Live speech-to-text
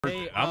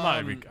Hey, I'm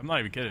not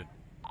even kidding.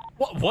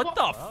 What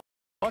the f?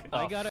 What the?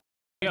 I got it.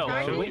 Yo,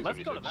 let's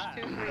go to that.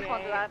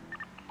 309.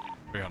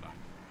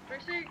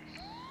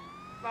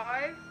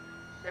 365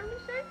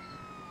 76.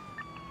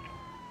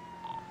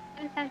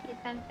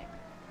 1076.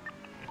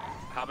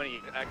 How many?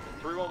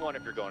 311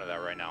 if you're going to that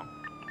right now.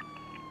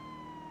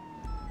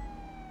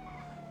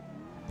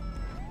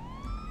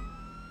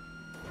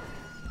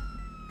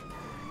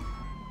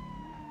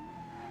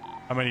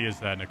 How many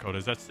is that, Nakota?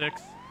 Is that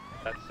 6?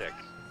 That's 6.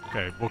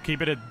 Okay, we'll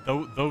keep it at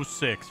those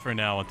 6 for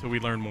now until we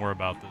learn more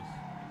about this.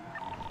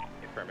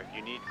 Confirm. If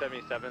you need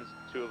 77s,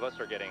 2 of us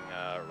are getting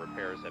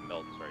repairs at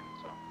Milton's right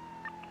now.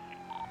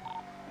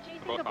 Do you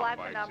think the black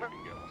number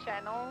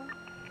channel?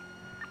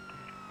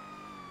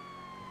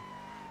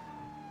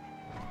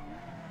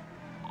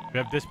 We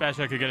have dispatch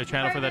that could get a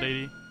channel for that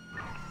 80. This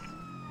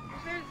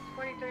is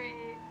 23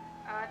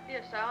 at the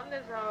asylum.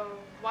 There's a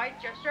white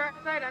gesture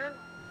outside. There's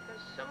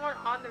someone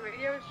on the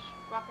radio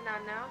walking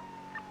out now.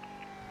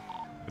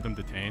 With them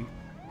detained.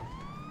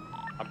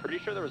 I'm pretty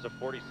sure there was a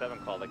 47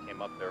 call that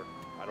came up there.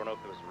 I don't know if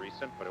it was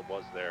recent, but it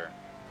was there.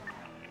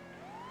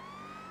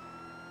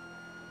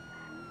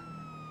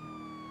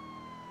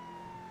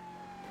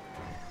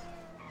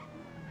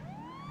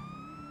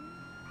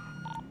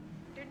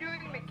 They're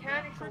doing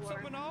mechanical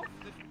work.